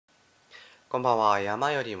こんばんは。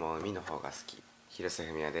山よりも海の方が好き、広瀬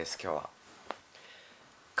文也です。今日は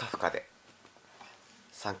カフカで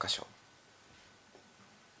サンカショウ。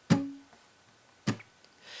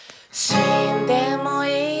死んでも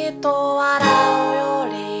いいと笑うよ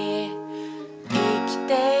り生き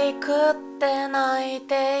ていくって泣い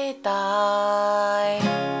ていたい。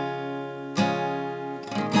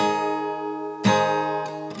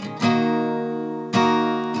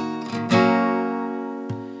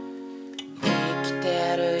生き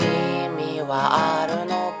てる意味はある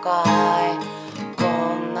のかい。こ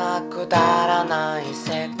んなくだらない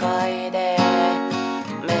世界で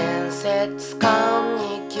面接官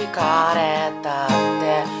に聞かれたっ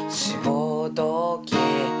て志望動機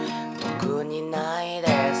特にないで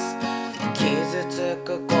す。傷つ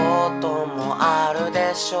くこともある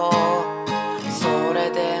でしょう。それ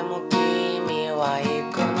でも君は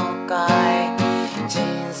行くのかい。人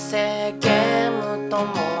生ゲームと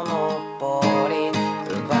モノポリ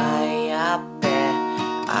奪い合って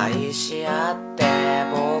愛し合って、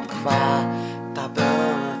僕は多分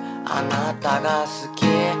あなたが好き。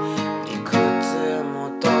理屈も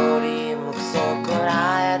ドリームクソく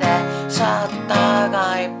らいでシャッター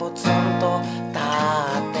街ポツンと立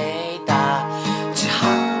っていた。自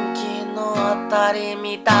販機のあたり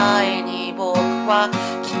みたいに僕は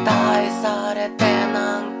期待されて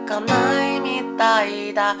なんかないみた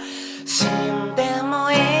いだ。死んで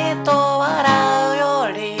もいいと笑う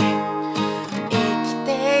より生き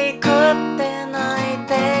ていくって泣い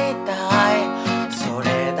ていたい。そ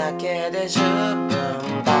れだけで十分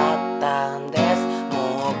だったんです。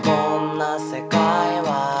もうこんな世界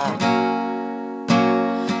は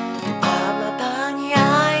あなたに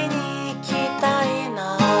会いに行きたい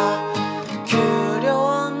な。給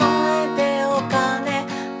料前でお金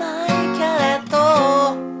ないけれど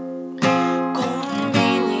コンビ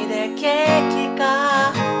ニでケーキか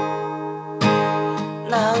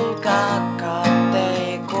なんか買って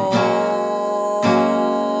いこう。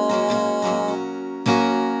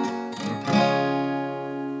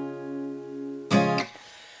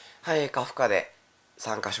はい、カフカで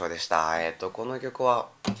サンカショウでした。この曲は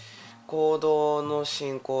コードの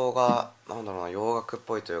進行がなんだろうな、洋楽っ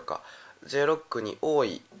ぽいというか J ロックに多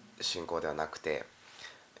い進行ではなくて、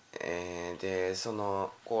でそ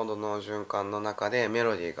のコードの循環の中でメ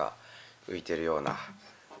ロディーが浮いてるような、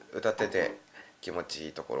歌ってて気持ちい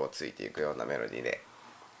いところをついていくようなメロディーで、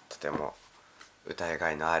とても歌いが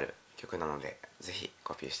いのある曲なのでぜひ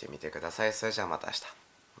コピーしてみてください。それじゃあまた明日。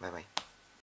バイバイ。